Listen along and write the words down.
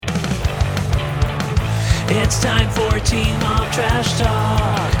It's time for Teen Mom Trash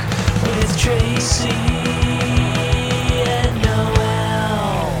Talk with Tracy and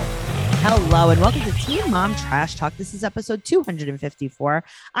Noelle. Hello and welcome to Teen Mom Trash Talk. This is episode 254.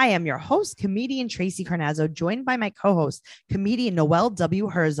 I am your host, comedian Tracy Carnazzo, joined by my co-host, comedian Noelle W.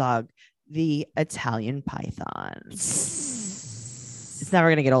 Herzog, the Italian Python. It's never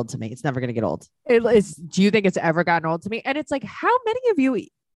going to get old to me. It's never going to get old. Do you think it's ever gotten old to me? And it's like, how many of you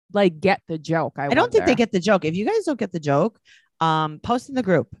like get the joke? I don't think they get the joke. If you guys don't get the joke, post in the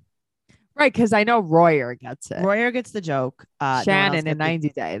group. Right, because I know Royer gets it. Royer gets the joke. Shannon in 90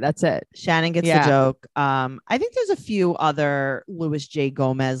 Day. That's it. Shannon gets the joke. I think there's a few other Louis J.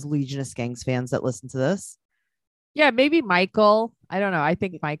 Gomez Legion of Skanks fans that listen to this. Yeah, maybe Michael. I don't know. I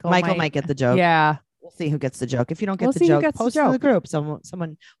think Michael might get the joke. Yeah. We'll see who gets the joke. If you don't get the joke, post it in the group. Someone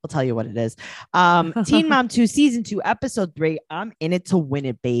will tell you what it is. Teen Mom 2 Season 2 Episode 3. I'm in it to win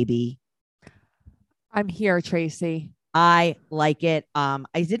it, baby. I'm here, Tracy. I like it. I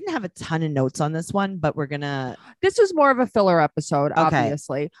didn't have a ton of notes on this one, but This was more of a filler episode, Okay.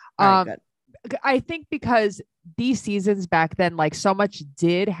 obviously. All right, good. I think because these seasons back then, like so much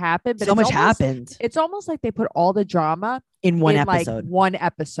did happen, but So much happened It's almost like they put all the drama in one like episode. one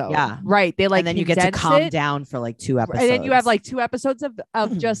episode. Yeah. Right. They like, and then you get to calm it, down for like 2 episodes. and then you have like 2 episodes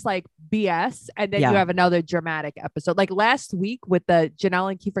of just like BS, and then Yeah. you have another dramatic episode. Like last week with the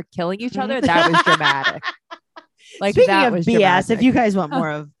Janelle and Kiefer killing each other, that was dramatic. Like Speaking that of was BS, dramatic. if you guys want more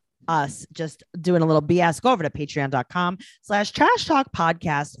of us just doing a little BS, go over to patreon.com/trash talk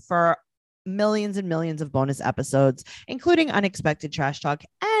podcast for millions and millions of bonus episodes, including unexpected trash talk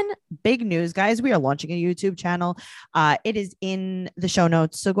and big news. Guys, we are launching a YouTube channel. It is in the show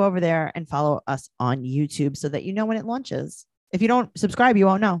notes. So go over there and follow us on YouTube so that you know when it launches. If you don't subscribe, you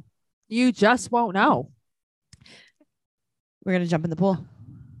won't know. You just won't know. We're going to jump in the pool.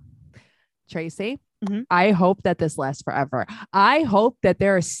 Tracy, Mhm. I hope that this lasts forever. I hope that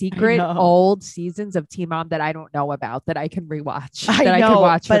there are secret know. old seasons of Teen Mom that I don't know about that I can rewatch. I that I know, can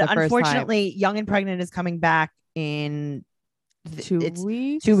watch for but the first time. unfortunately, Young and Pregnant is coming back in 2 it's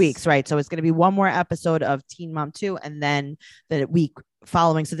weeks. 2 weeks, right? So it's going to be one more episode of Teen Mom 2 and then the week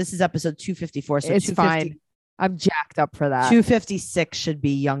following. So this is episode 254. So It's fine. I'm jacked up for that. 256 should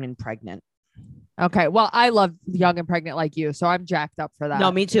be Young and Pregnant. Okay. Well, I love Young and Pregnant like you, so I'm jacked up for that.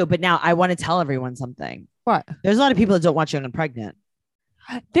 No, me too. But now I want to tell everyone something. What? There's a lot of people that don't watch Young and Pregnant.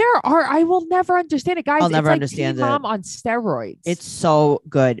 I will never understand it, guys. I'll never it's like understand Teen it. Mom on steroids. It's so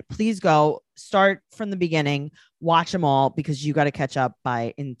good. Please go start from the beginning, watch them all because you got to catch up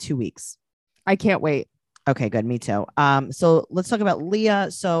in 2 weeks. I can't wait. Okay, good. Me too. So let's talk about Leah.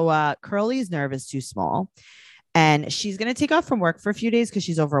 So Curly's nerve is too small and she's going to take off from work for a few days because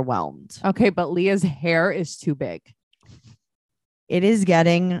she's overwhelmed. Okay, but Leah's hair is too big. It is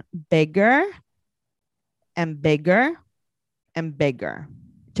getting bigger and bigger and bigger.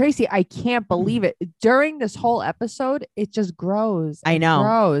 Tracy, I can't believe it. During this whole episode, it just grows. I know.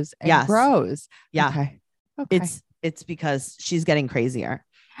 Grows and Yes. grows. Yeah. Okay. It's because she's getting crazier.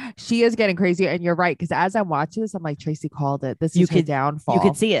 She is getting crazy, and you're right. Because as I'm watching this, I'm like, Tracy called it. This You is her could- downfall. You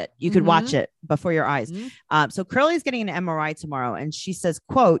could see it. You could watch Mhm. it before your eyes. Mhm. So Curly's getting an MRI tomorrow and she says,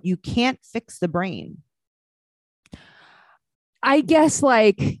 quote, "You can't fix the brain." I guess,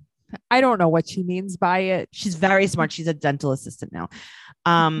 like, I don't know what she means by it. She's very smart. She's a dental assistant now.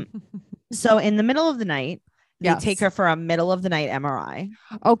 So in the middle of the night, they Yes. take her for a middle of the night MRI.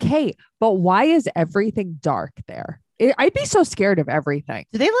 Okay, but why is everything dark there? I'd be so scared of everything.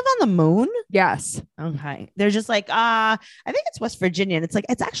 Do they live on the moon? Yes. Okay. They're just like, I think it's West Virginia. And it's like,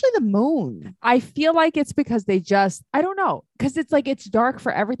 it's actually the moon. I feel like it's because I don't know. Because it's like, it's dark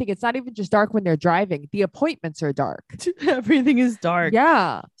for everything. It's not even just dark when they're driving. The appointments are dark. Everything is dark.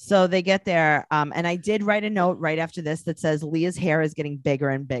 Yeah. So they get there. And I did write a note right after this that says Leah's hair is getting bigger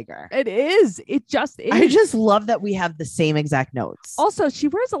and bigger. It is. It just is. I just love that we have the same exact notes. Also, she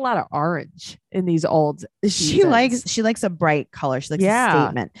wears a lot of orange in these old She seasons. likes a bright color. She likes a Yeah.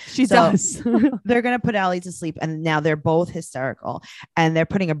 statement. She So- does. They're going to put Allie to sleep. And now they're both hysterical. And they're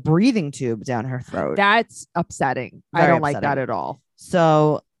putting a breathing tube down her throat. That's upsetting. I Very don't like upsetting. that at all.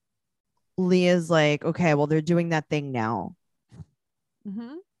 So Leah's like, okay, well, they're doing that thing now.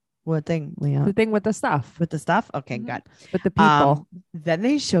 Mhm. What thing, Leah? The thing with the stuff, With the stuff? Okay, Mhm. good. with the people. Then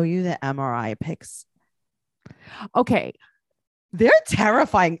they show you the MRI pics. Okay, They're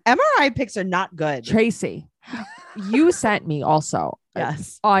terrifying. MRI pics are not good. Tracy, you sent me also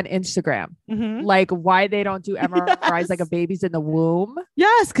Yes. on Instagram, Mhm. like why they don't do MRIs like a Yes. baby's in the womb.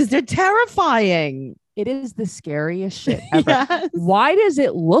 Yes, because they're terrifying. It is the scariest shit ever. Yes. Why does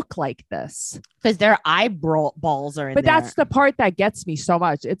it look like this? Because their eyeballs are in But there. that's the part that gets me so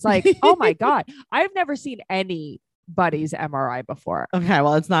much. It's like, oh my God, I've never seen anybody's MRI before. Okay,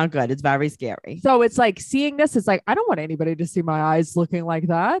 well, it's not good. It's very scary. So it's like seeing this, it's like, I don't want anybody to see my eyes looking like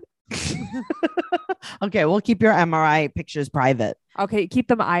that. Okay, we'll keep your MRI pictures private. Okay, keep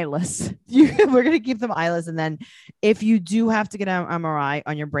them eyeless. We're gonna keep them eyeless, and then if you do have to get an MRI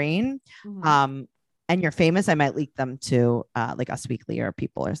on your brain, and you're famous, I might leak them to like Us Weekly or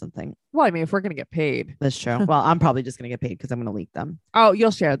People or something. Well, I mean, if we're gonna get paid. That's true. Well, I'm probably just gonna get paid because I'm gonna leak them. Oh,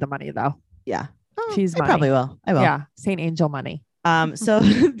 you'll share the money though. Yeah, She's I money. probably will. I will. Yeah, Saint Angel money. So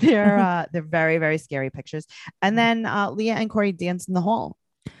they're very, very scary pictures. And then Leah and Corey dance in the hall.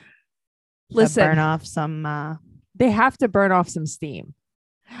 Listen, Burn off some. they have to burn off some steam.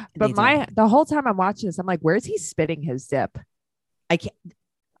 But they do. the whole time I'm watching this, I'm like, where's he spitting his dip? I can't.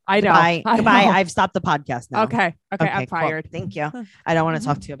 I know. Goodbye. I Goodbye. know. I've stopped the podcast now. Okay, I'm cool. fired. Thank you. I don't want to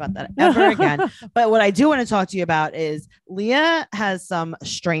talk to you about that ever again. But what I do want to talk to you about is Leah has some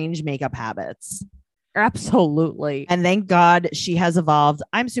strange makeup habits. Absolutely. And thank God she has evolved.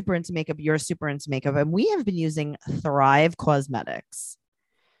 I'm super into makeup. You're super into makeup. And we have been using Thrive Cosmetics.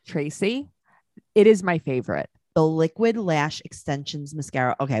 Tracy, it is my favorite. The Liquid Lash Extensions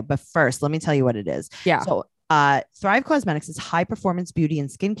Mascara. Okay, but first, let me tell you what it is. Yeah. So Thrive Cosmetics is high performance beauty and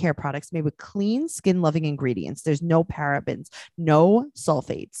skincare products made with clean, skin loving ingredients. There's no parabens, no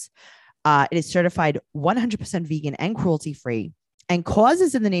sulfates. It is certified 100% vegan and cruelty free. And cause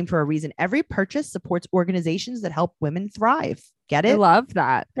is in the name for a reason. Every purchase supports organizations that help women thrive. Get I it? love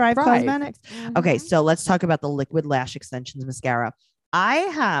that. Thrive Cosmetics. Mhm. Okay, so let's talk about the Liquid Lash Extensions Mascara. I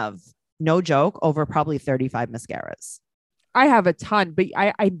have, no joke, over probably 35 mascaras. I have a ton, but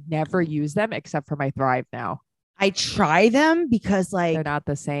I never use them except for my Thrive now. I try them because They're like not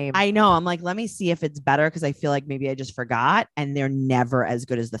the same. I know I'm like, let me see if it's better because I feel like maybe I just forgot, and they're never as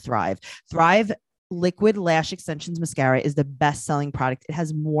good as the Thrive. Thrive Liquid Lash Extensions Mascara is the best-selling product. It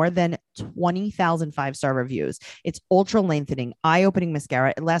has more than 20,000 five-star reviews. It's ultra lengthening, eye-opening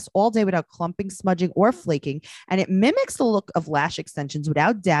mascara. It lasts all day without clumping, smudging, or flaking, and it mimics the look of lash extensions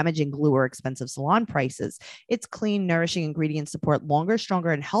without damaging glue or expensive salon prices. Its clean, nourishing ingredients support longer,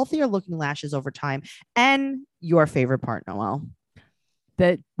 stronger, and healthier-looking lashes over time. And your favorite part, Noelle.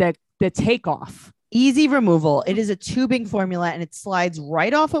 The takeoff. Easy removal. It is a tubing formula and it slides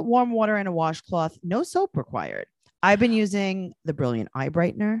right off with warm water and a washcloth. No soap required. I've been using the Brilliant Eye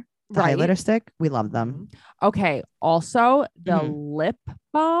Brightener, the Right. highlighter stick. We love them. Okay. Also, the Mhm. lip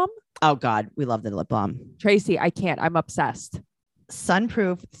balm. Oh God, we love the lip balm. Tracy, I can't. I'm obsessed.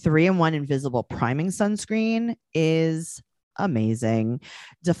 Sunproof 3-in-1 invisible priming sunscreen is amazing.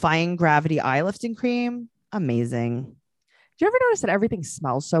 Defying Gravity eye lifting cream, amazing. Do you ever notice that everything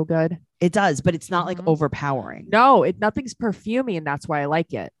smells so good? It does, but it's not like Mhm. overpowering. No, nothing's perfumey, and that's why I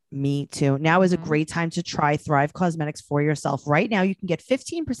like it. Me too. Now is a Mhm. great time to try Thrive Cosmetics for yourself. Right now, you can get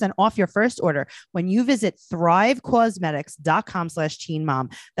 15% off your first order when you visit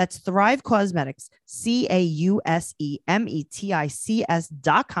thrivecosmetics.com/teenmom. That's Thrive Cosmetics,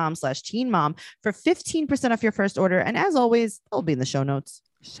 CAUSEMETICS.com/teenmom for 15% off your first order. And as always, it'll be in the show notes.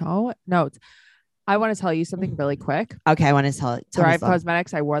 Show notes. I want to tell you something really quick. Okay, I want to tell me Thrive something.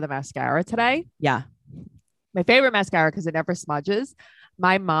 Cosmetics. I wore the mascara today. Yeah. My favorite mascara because it never smudges.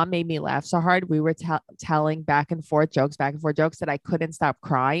 My mom made me laugh so hard. We were telling jokes, back and forth jokes that I couldn't stop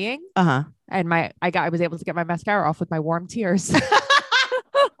crying. Uh-huh. And I was able to get my mascara off with my warm tears.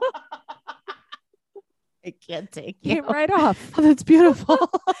 I can't take you. Came right off, Oh, that's beautiful.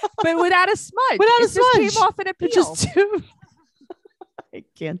 but without a smudge. Without a It just smudge. came off in a peel. It just I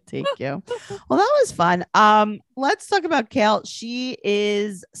can't take you. Well, that was fun. Let's talk about Kale. She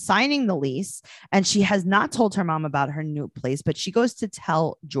is signing the lease and she has not told her mom about her new place, but she goes to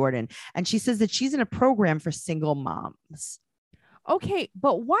tell Jordan and she says that she's in a program for single moms. Okay,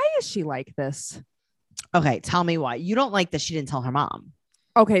 but why is she like this? Okay, tell me why. You don't like that she didn't tell her mom.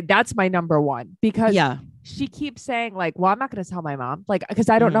 Okay, that's my number one because Yeah. she keeps saying like, well, I'm not going to tell my mom, like, because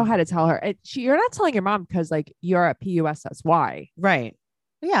I don't know how to tell her. And you're not telling your mom because like you're at PUSSY. Right.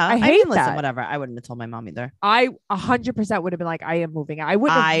 Yeah. I mean, hate listen, that. whatever. I wouldn't have told my mom either. I 100% would have been like, I am moving. I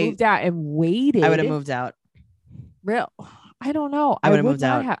wouldn't have moved out and waited. I would have moved out. Real. I don't know. I would've would moved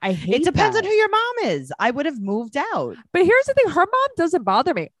not out. have. I hate It depends that. on who your mom is. I would have moved out. But here's the thing. Her mom doesn't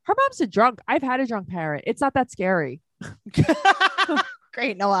bother me. Her mom's a drunk. I've had a drunk parent. It's not that scary.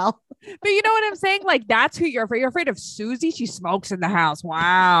 Great, Noelle. But you know what I'm saying? Like, that's who you're afraid. You're afraid of Susie. She smokes in the house.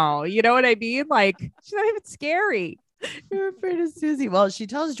 Wow. You know what I mean? Like, she's not even scary. You're afraid of Susie. Well, she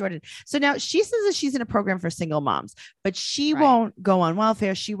tells Jordan. So now she says that she's in a program for single moms, but she Right. won't go on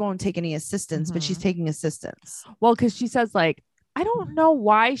welfare. She won't take any assistance, but she's Mhm. taking assistance. Well, because she says like, I don't know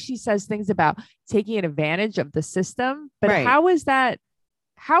why she says things about taking advantage of the system, but Right. how is that?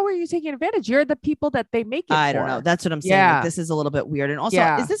 How are you taking advantage? You're the people that they make it I don't for. know. That's what I'm saying. Yeah. Like, this is a little bit weird. And also,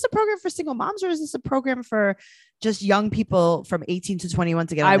 Yeah. is this a program for single moms or is this a program for just young people from 18 to 21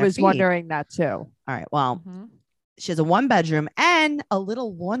 to get on I their was feet? wondering that too. All right. Well, she has a 1-bedroom and a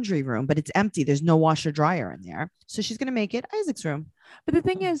little laundry room, but it's empty. There's no washer dryer in there. So she's going to make it Isaac's room. But the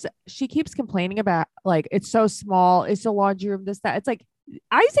thing is, she keeps complaining about like it's so small, it's a laundry room, this, that. It's like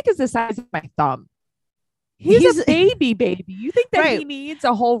Isaac is the size of my thumb. He's a baby. You think that he Right. needs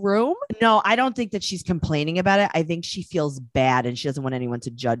a whole room? No, I don't think that she's complaining about it. I think she feels bad and she doesn't want anyone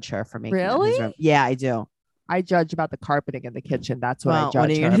to judge her for making it his Really? room. Yeah, I do. I judge about the carpeting in the kitchen. That's what I Well, judge what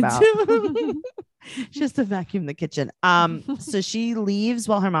are you her gonna about. do? She has to vacuum the kitchen. So she leaves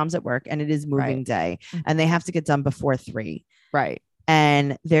while her mom's at work and it is moving Right. day and they have to get done before 3. Right.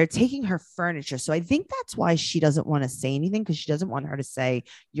 And they're taking her furniture. So I think that's why she doesn't want to say anything because she doesn't want her to say,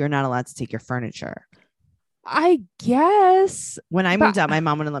 you're not allowed to take your furniture. I guess. When I But- moved out, my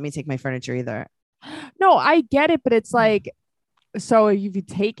mom wouldn't let me take my furniture either. No, I get it, but it's like, so if you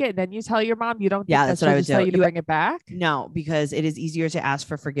take it, then you tell your mom you don't. Yeah, think that's that what I she'll would just tell do. you to You- bring it back. No, because it is easier to ask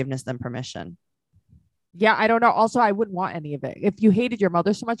for forgiveness than permission. Yeah, I don't know. Also, I wouldn't want any of it. If you hated your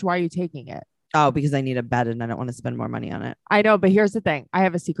mother so much, why are you taking it? Oh, because I need a bed and I don't want to spend more money on it. I know, but here's the thing. I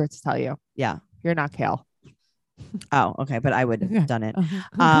have a secret to tell you. Yeah. You're not Kale. Oh, okay. But I would have done it.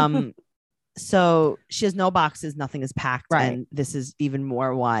 So she has no boxes, nothing is packed. Right. And this is even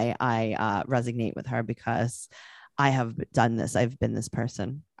more why I resonate with her because I have done this. I've been this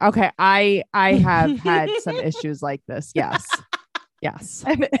person. Okay, I have had some issues like this. Yes. Yes.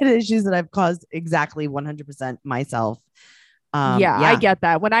 I've had issues that I've caused exactly 100% myself. Yeah, I get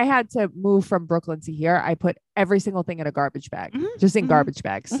that. When I had to move from Brooklyn to here, I put every single thing in a garbage bag, Mhm, just in mhm, garbage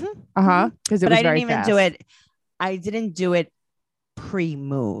bags. mhm, Uh-huh. Because it But was I didn't very even fast. do it. I didn't do it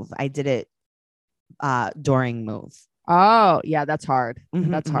pre-move. I did it during move. Oh, yeah, that's hard. Mhm,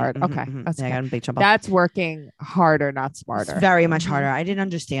 That's mhm, hard. mhm, Okay. mhm. That's Yeah, I okay. got a big chunk. That's working harder, not It's smarter. very much Mhm. harder. I didn't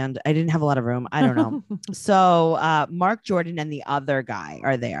understand. I didn't have a lot of room. I don't know. So Mark Jordan and the other guy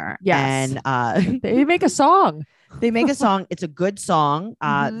are there. Yes. And They make a song. they make a song. It's a good song.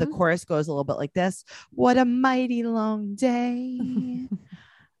 The Mhm. chorus goes a little bit like this. What a mighty long day.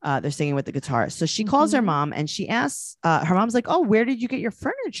 They're singing with the guitar. So she calls her Mhm. mom and she asks, her mom's like, oh, where did you get your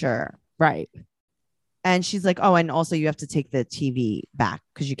furniture? Right. And she's like, oh, and also you have to take the TV back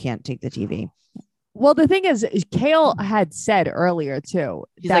because you can't take the TV. Well, the thing is, Kale had said earlier too.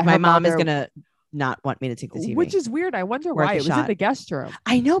 She's that like, my her mom is mother- going to not want me to take the TV. Which is weird. I wonder Worth why a it was in shot. the guest room.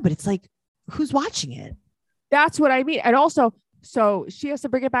 I know, but it's like, who's watching it? That's what I mean. And also, so she has to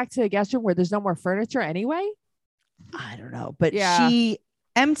bring it back to the guest room where there's no more furniture anyway. I don't know. But Yeah.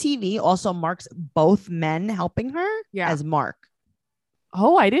 MTV also marks both men helping her Yeah. as Mark.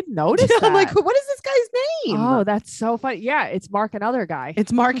 Oh, I didn't notice that. I'm like, what is this guy's name? Oh, that's so funny. Yeah, it's Mark, another guy.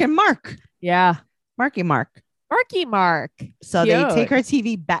 It's Mark and Mark. Yeah. Marky Mark. Marky Mark. So they take Cute. her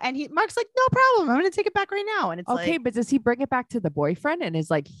TV back, and Mark's like, no problem. I'm going to take it back right now. And it's Okay, like, but does he bring it back to the boyfriend and is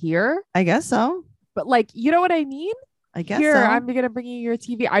like, here? I guess so. But like, you know what I mean? I guess Here, so. I'm gonna bring you your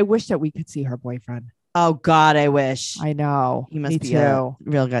TV. I wish that we could see her boyfriend. Oh God, I wish. I know. He must Me be too. a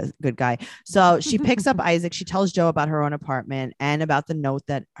real good guy. So she picks up Isaac. She tells Joe about her own apartment and about the note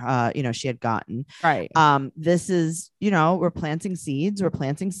that she had gotten. Right. This is, we're planting seeds. We're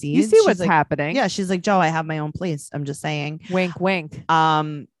planting seeds. You see She's what's like, happening. Yeah, she's like, Joe, I have my own place. I'm just saying. Wink, wink.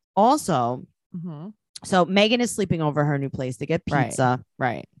 Also, Mhm. so Megan is sleeping over her new place. They get Right. pizza.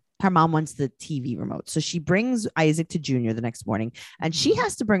 Right. Her mom wants the TV remote. So she brings Isaac to Junior the next morning and she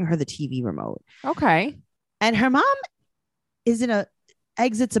has to bring her the TV remote. Okay. And her mom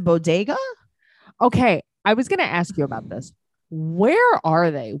exits a bodega. Okay. I was gonna ask you about this. Where are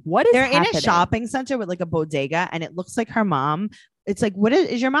they? What is They're in happening? a shopping center with like a bodega and it looks like her mom. It's like, what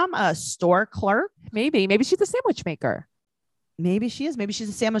is your mom a store clerk? Maybe she's a sandwich maker. Maybe she is. Maybe she's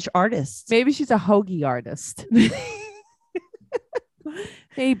a sandwich artist. Maybe she's a hoagie artist.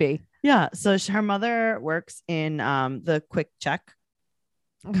 Maybe. Yeah. So her mother works in the Quick Check.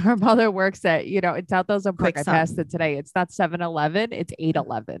 Her mother works at, in South Ozone Park. Quick I Sun. passed it today. It's not 7-Eleven. It's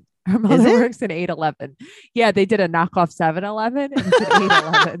 8-Eleven. Her mother it? works in 8-Eleven. Yeah, they did a knockoff 7-Eleven and it's at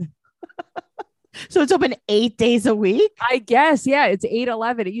 8-Eleven. So it's open 8 days a week. I guess. Yeah, it's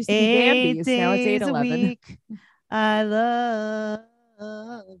 8-Eleven. It used to be 8 Bambi's. Now it's days a 8-Eleven. week. I love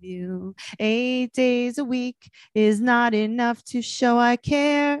love you. 8 days a week is not enough to show I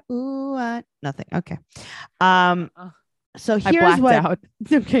care. Ooh, nothing. Okay. So I here's blacked what. out.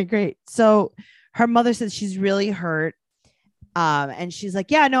 Okay, great. So her mother says she's really hurt. And she's like,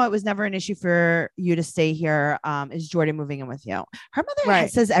 yeah, no, it was never an issue for you to stay here. Is Jordan moving in with you? Her mother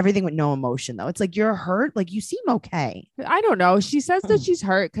Right. says everything with no emotion, though. It's like, you're hurt. Like, you seem okay. I don't know. She says that she's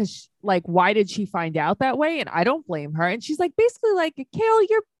hurt because, like, why did she find out that way? And I don't blame her. And she's like, basically, like, Kale,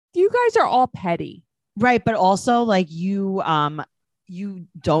 you guys are all petty, Right. But also, like, you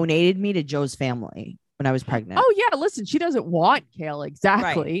donated me to Joe's family when I was pregnant. Oh yeah, listen, she doesn't want Kale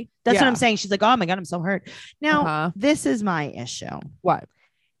exactly. That's Yeah. what I'm saying. She's like, oh my God, I'm so hurt. Now, Uh-huh. this is my issue. What?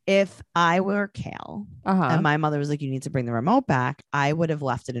 If I were Kale and my mother was like, you need to bring the remote back, I would have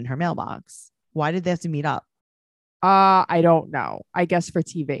left it in her mailbox. Why did they have to meet up? I don't know. I guess for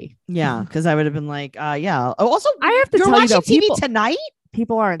TV. Yeah, because I would have been like, yeah. Oh, also, I have to you're tell you watching though, TV people, tonight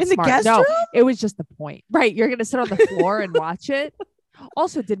people aren't in the smart. guest No, room. it was just the point. Right. You're gonna sit on the floor and watch it.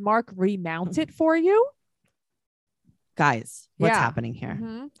 Also, did Mark remount it for you? Guys, what's Yeah. happening here?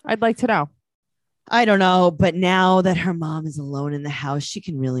 Mhm. I'd like to know. I don't know, but now that her mom is alone in the house, she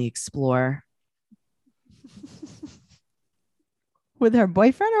can really explore with her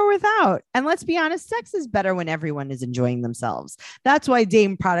boyfriend or without. And let's be honest, sex is better when everyone is enjoying themselves. That's why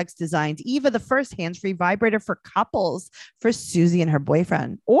Dame Products designed Eva, the first hands-free vibrator for couples, for Susie and her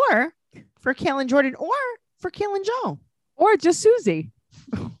boyfriend, or for Kale and Jordan, or for Kale and Joe, Or just Susie.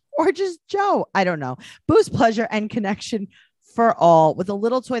 or just Joe. I don't know. Boost pleasure and connection for all with a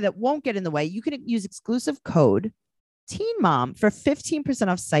little toy that won't get in the way. You can use exclusive code Teen Mom for 15%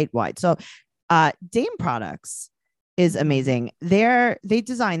 off site wide. So Dame Products is amazing. They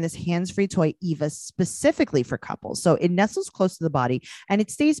designed this hands-free toy Eva specifically for couples. So it nestles close to the body and it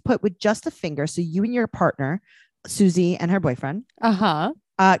stays put with just a finger. So you and your partner, Susie and her boyfriend,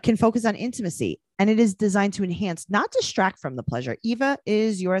 can focus on intimacy. And it is designed to enhance, not distract from the pleasure. Eva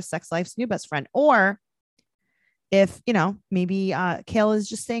is your sex life's new best friend. Or if, maybe Kale is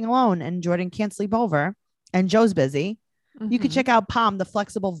just staying alone and Jordan can't sleep over and Joe's busy, you could check out Palm, the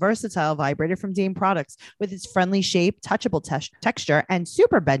flexible, versatile vibrator from Dame Products with its friendly shape, touchable texture, and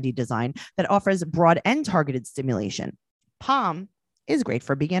super bendy design that offers broad and targeted stimulation. Palm is great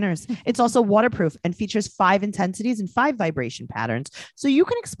for beginners. It's also waterproof and features 5 intensities and 5 vibration patterns, so you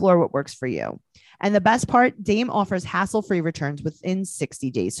can explore what works for you. And the best part, Dame offers hassle-free returns within 60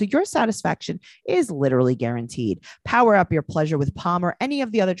 days. So your satisfaction is literally guaranteed. Power up your pleasure with Palm or any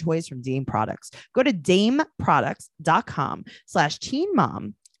of the other toys from Dame Products. Go to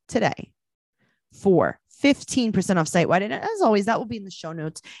dameproducts.com/teenmom today for 15% off site wide. And as always, that will be in the show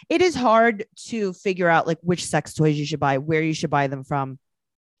notes. It is hard to figure out like which sex toys you should buy, where you should buy them from.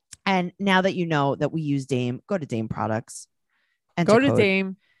 And now that you know that we use Dame, go to Dame Products.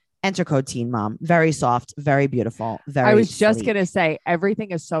 Dame. Enter code Teen Mom. Very soft, very beautiful. Very. I was just sleek. gonna say everything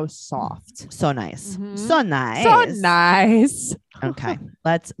is so soft. So nice. Mhm. So nice. So nice. Okay,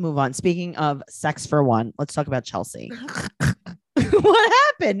 let's move on. Speaking of sex for one, let's talk about Chelsea. What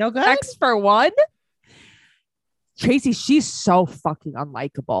happened? No good. Sex for one. Tracy, she's so fucking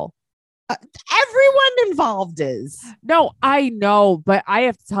unlikable. Everyone involved is. No, I know, but I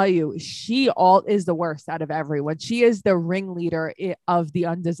have to tell you, she is the worst out of everyone. She is the ringleader of the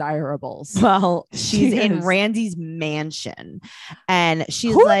undesirables. Well, she's in is. Randy's mansion, and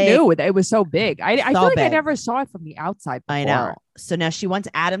she's Who like, knew it was so big? I feel like I big. never saw it from the outside before. I know. So now she wants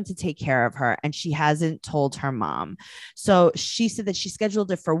Adam to take care of her, and she hasn't told her mom. So she said that she scheduled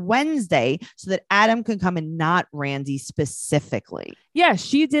it for Wednesday so that Adam can come and not Randy specifically. Yeah,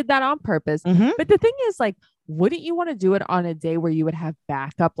 she did that on purpose. Mhm. But the thing is, like, wouldn't you want to do it on a day where you would have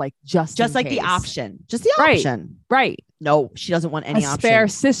backup, like just in like the case? option, just the Right. option. Right. No, she doesn't want any a option. spare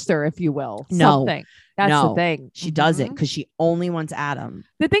sister, if you will. No. Something. That's No. the thing. She doesn't Mhm. because she only wants Adam.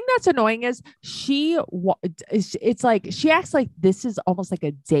 The thing that's annoying is it's like she acts like this is almost like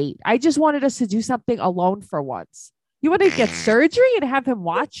a date. I just wanted us to do something alone for once. You want to get surgery and have him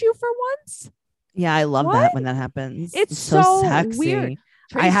watch you for once? Yeah, I love What? that when that happens. It's so sexy. weird.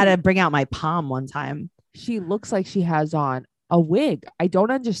 I had Tracy, to bring out my palm one time. She looks like she has on a wig. I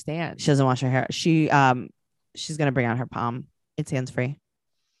don't understand. She doesn't wash her hair. She's gonna bring out her palm. It's hands free.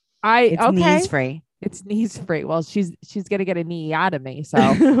 It's okay. knees free. It's knees free. Well, she's gonna get a knee out of me.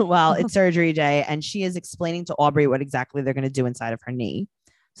 So Well, it's surgery day, and she is explaining to Aubrey what exactly they're gonna do inside of her knee.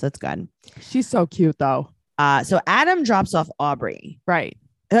 So it's good. she's so cute though. So Adam drops off Aubrey. Right.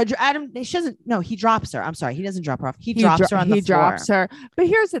 Adam, she doesn't. No, he drops her. I'm sorry, he doesn't drop her off. He drops her on the He floor. drops her. But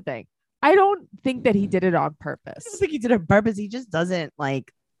here's the thing. I don't think that he did it on I purpose. don't think he did it on purpose. He just doesn't like.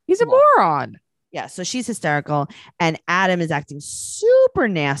 He's a Well, moron. Yeah, so she's hysterical, and Adam is acting super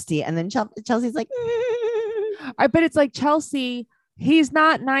nasty, and then Chelsea's like, But it's like, Chelsea, he's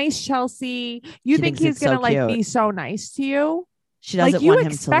not nice, Chelsea. You She think thinks he's it's so gonna like cute. be so nice to you? she Like doesn't you want him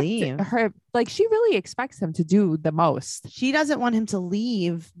to expect leave. her, like she really expects him to do the most. She doesn't want him to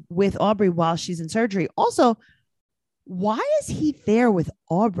leave with Aubrey while she's in surgery. Also, why is he there with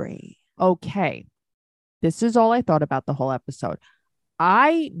Aubrey? Okay. This is all I thought about the whole episode.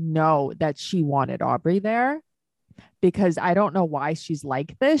 I know that she wanted Aubrey there because I don't know why she's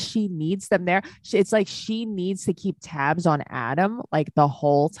like this. She needs them there. It's like she needs to keep tabs on Adam like the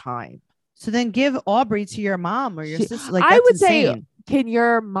whole time. So then give Aubrey to your mom or your sister. Like, I that's would say, insane. can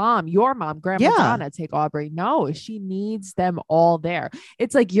your mom, Grandma Yeah. Donna, take Aubrey? No, she needs them all there.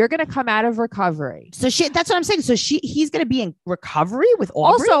 It's like you're gonna come out of recovery. So that's what I'm saying. So he's gonna be in recovery with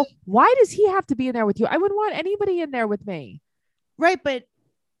Aubrey. Also, why does he have to be in there with you? I wouldn't want anybody in there with me. Right, but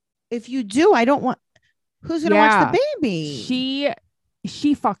if you do, I don't want. Who's gonna watch the baby?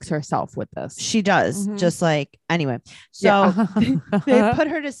 She fucks herself with this. She does. Mhm. Just like anyway. So Yeah. they put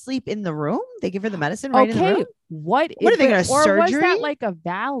her to sleep in the room. They give her the medicine right in the room. What are they gonna or was surgery? that like a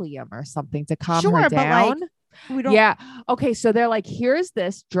Valium or something to calm Sure, her but, like, down? We don't. Yeah. Okay. So they're like, here's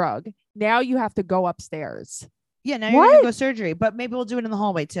this drug. Now you have to go upstairs. Yeah. Now you're gonna What? go surgery, but maybe we'll do it in the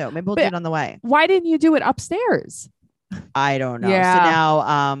hallway too. Maybe we'll But- do it on the way. Why didn't you do it upstairs? I don't know. Yeah. So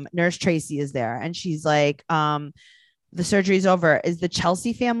now Nurse Tracy is there and she's like, the surgery's over. Is the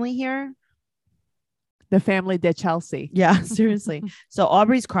Chelsea family here? The family did Chelsea. Yeah, seriously. So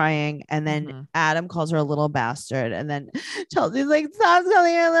Aubrey's crying, and then Mhm. Adam calls her a little bastard, and then Chelsea's like, "Stop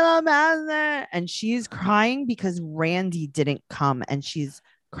calling her a little bastard," and she's crying because Randy didn't come, and she's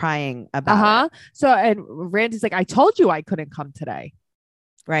crying about it. So and Randy's like, I told you I couldn't come today.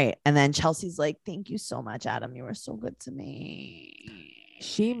 Right, and then Chelsea's like, "Thank you so much, Adam. You were so good to me."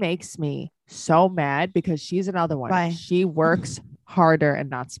 She makes me so mad because she's another one. Why? She works harder and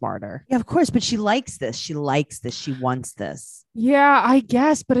not smarter. Yeah, of course, but she likes this. She likes this. She wants this. Yeah, I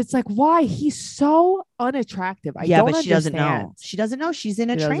guess, but it's like, why? He's so unattractive. I Yeah, don't but she doesn't know. understand. She doesn't know. She's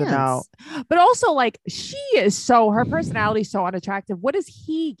in a She doesn't trance. know. But also, like, she is her personality is so unattractive. What does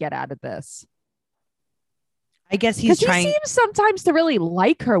he get out of this? I guess he's Because trying. he seems sometimes to really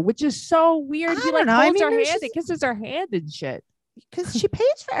like her, which is so weird. I He don't like know. I holds mean, her maybe hand she's- and kisses her hand and shit. Because she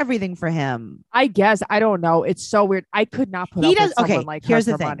pays for everything for him. I guess. I don't know. It's so weird. I could not put He up does- with someone okay, like here's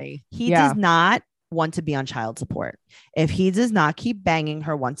her the for thing. money. He Yeah. does not want to be on child support. If he does not keep banging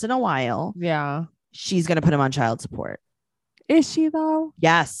her once in a while, Yeah. she's going to put him on child support. Is she though?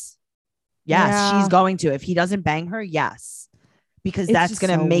 Yes. Yeah. She's going to. If he doesn't bang her, yes. Because It's that's just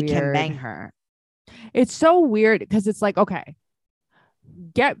going to so make him weird. bang her. It's so weird because it's like, okay,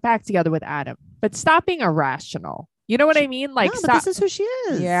 get back together with Adam, but stop being irrational. You know what I mean? Like, No, but stop. this is who she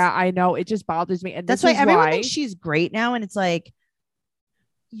is. Yeah, I know. It just bothers me. And That's this why is everyone why thinks she's great now. And it's like,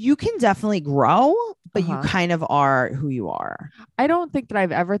 you can definitely grow, but you Uh-huh. kind of are who you are. I don't think that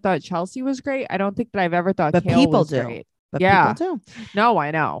I've ever thought Chelsea was great. I don't think that I've ever thought But Kale people was do. great. But Yeah. people do. No,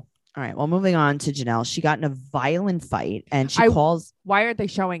 I know. All right. Well, moving on to Janelle. She got in a violent fight and she I- calls, Why aren't they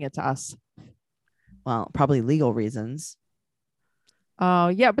showing it to us? well, probably legal reasons. Oh,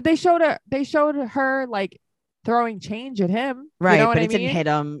 yeah, but they showed her like throwing change at him. Right. You know but what I it didn't mean? hit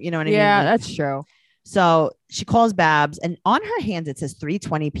him. You know what I Yeah, mean? Like, that's true. so she calls Babs and on her hands it says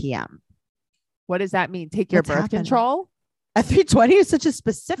 3:20 p.m. What does that mean? Take your What's birth happened? control? At 3:20 is such a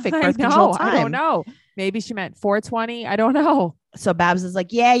specific I birth know. control time. I don't know. Maybe she meant 420. I don't know. So Babs is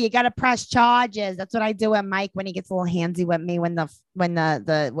like, yeah, you got to press charges. That's what I do with Mike when he gets a little handsy with me when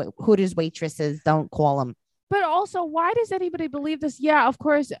the Hooters waitresses don't call him. But also, why does anybody believe this? Yeah, of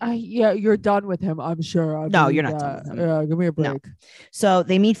course. Yeah, you're done with him. I'm sure. I No, believe you're not done that. with him. Yeah, give me a No. break. So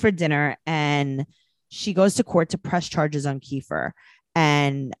they meet for dinner and she goes to court to press charges on Kiefer.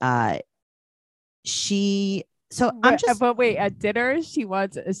 And But wait, at dinner, she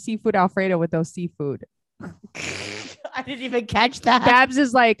wants a seafood Alfredo with no seafood. I didn't even catch that. Babs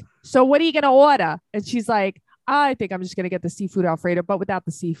is like, so what are you gonna order? And she's like, I think I'm just gonna get the seafood Alfredo, but without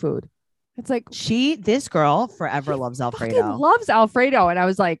the seafood. It's like This girl forever she loves fucking Alfredo. loves Alfredo, and I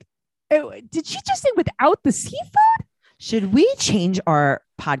was like, did she just say without the seafood? Should we change our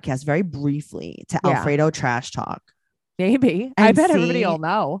podcast very briefly to Yeah. Alfredo Trash Talk Maybe. I And bet everybody see- will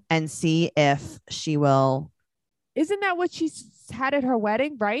know. and see if she will? Isn't that what she had at her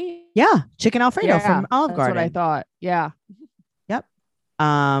wedding? Right? Yeah, chicken Alfredo from Olive that's Garden. what I thought. Yeah,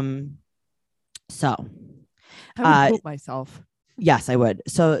 So I would Uh, poop myself. yes, I would.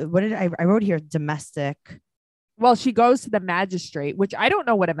 So what did I wrote here? Domestic. Well, she goes to the magistrate, which I don't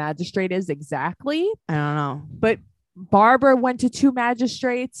know what a magistrate is exactly. I don't know. But Barbara went to 2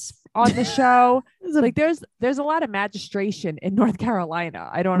 magistrates on the show. It's a- Like there's a lot of magistration in North Carolina.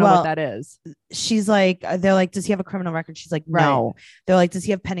 I don't know Well, what that is. she's like, they're like, does he have a criminal record? She's like, Right. no. They're like, does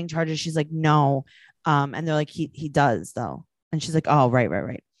he have pending charges? She's like, no. And they're like, he does though. And she's like, oh,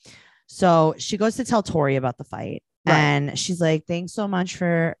 right. So she goes to tell Tori about the fight. Right. And she's like, thanks so much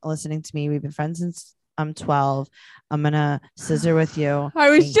for listening to me. We've been friends since I'm 12. I'm gonna scissor with you. I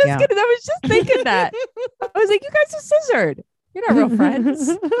was Thank just you. I was just thinking that. I was like, you guys are scissored. You're not real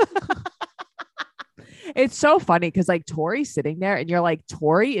friends. It's so funny because like Tori's sitting there and you're like,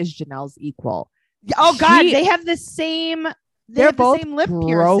 Tori is Janelle's equal. Oh God, She- they have the same. They're have the both same lip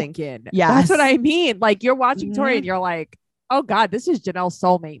piercing. broken. Yes. That's what I mean. Like you're watching Tori Mhm. and you're like, oh God, this is Janelle's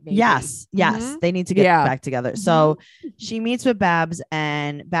soulmate. Maybe. Yes, Mhm. they need to get Yeah. back together. So she meets with Babs,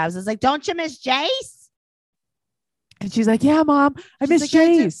 and Babs is like, "Don't you miss Jace? And she's like, yeah, Mom, I She's miss like, "I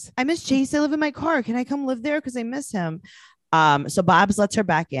do. Jace. I miss Jace. I live in my car. Can I come live there? Because I miss him." So Babs lets her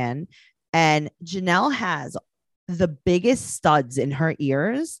back in, and Janelle has the biggest studs in her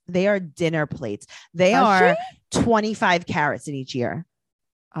ears. They are dinner plates. They Does are 25 carats in each ear.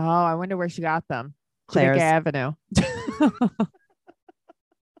 Oh, I wonder where she got them. Claire's. Jamaica Avenue.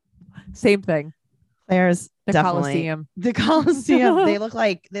 Same thing. Claire's The definitely. Coliseum. The Coliseum. They look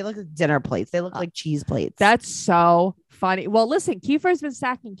like dinner plates. They look like cheese plates. That's so funny. Well, listen, Kiefer's been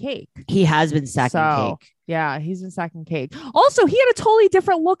stacking cake. He has been stacking So, cake. Yeah, he's been stacking cake. Also, he had a totally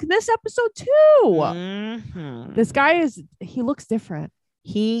different look in this episode too. Mhm. This guy he looks different.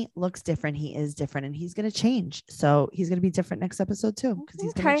 He looks different. He is different, and he's gonna change. So he's gonna be different next episode too, because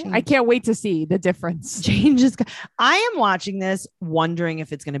he's gonna Okay. change. I can't wait to see the difference. Change is. I am watching this, wondering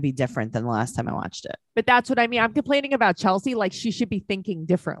if it's gonna be different than the last time I watched it. But that's what I mean. I'm complaining about Chelsea. Like she should be thinking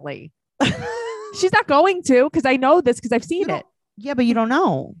differently. She's not going to, because I know this because I've seen You it. Yeah, but you don't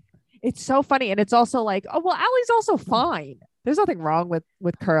know. It's so funny. And it's also like, oh, well, Allie's also fine. There's nothing wrong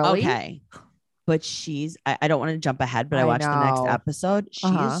with Curly. Okay. But I don't want to jump ahead, but I I watched the next know. episode. She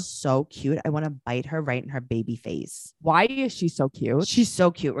Uh-huh. is so cute. I want to bite her right in her baby face. Why is she so cute? She's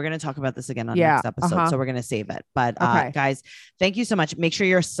so cute. We're going to talk about this again on Yeah, next episode. uh-huh. So we're going to save it. But Okay. guys, thank you so much. Make sure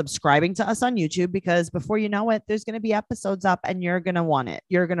you're subscribing to us on YouTube, because before you know it, there's going to be episodes up and you're going to want it.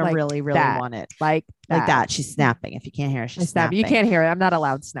 You're going to Like really, really that. want it. Like That. She's snapping. If you can't hear her, she's I snap. snapping. You can't hear it. I'm not a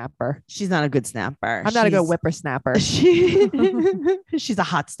loud snapper. She's not a good snapper. I'm not a good She's- whippersnapper. She's a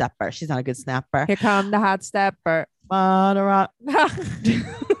hot stepper. She's not a good snapper. Here come the hot stepper.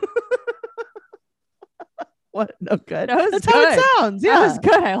 What? No good. That was That's how it good. sounds. That Yeah. was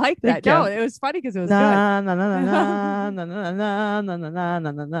good. I like that. Thank you. No, it was funny because it was good. Na, na, na, na, na, na, na, na, na, na, na,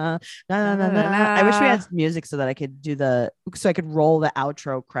 na, na, na, na, na, na. I wish we had music so that I could I could roll the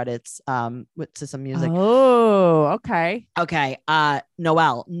outro credits to some music. Oh, okay. Okay.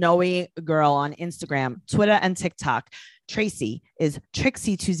 Noelle Girl on Instagram, Twitter, and TikTok. Tracy is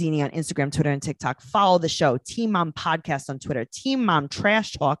Trixie Tuzini on Instagram, Twitter, and TikTok. Follow the show, Team Mom Podcast on Twitter, Team Mom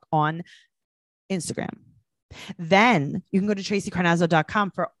Trash Talk on Instagram. Then you can go to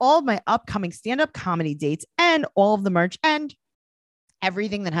tracycarnazzo.com for all of my upcoming stand-up comedy dates and all of the merch and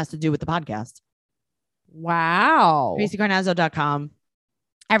everything that has to do with the podcast. Wow. tracycarnazzo.com.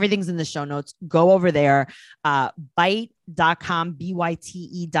 Everything's in the show notes. Go over there. Byte.com,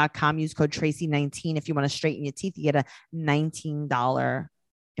 BYTE.com. Use code Tracy19 if you want to straighten your teeth. You get a $19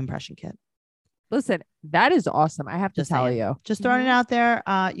 impression kit. Listen, that is awesome. I have to Just tell saying. you. Just throwing it out there.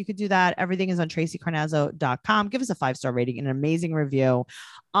 You could do that. Everything is on tracycarnazzo.com. Give us a 5-star rating and an amazing review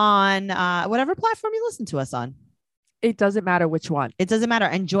on whatever platform you listen to us on. It doesn't matter which one. It doesn't matter.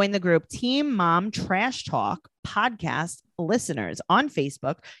 And join the group Team Mom Trash Talk podcast listeners on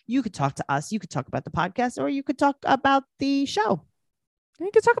Facebook. You could talk to us. You could talk about the podcast, or you could talk about the show. You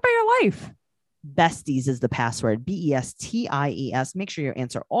can talk about your life. Besties is the password. BESTIES. Make sure you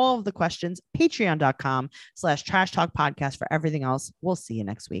answer all of the questions. Patreon.com/Trash Talk Podcast for everything else. We'll see you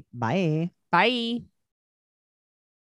next week. Bye. Bye.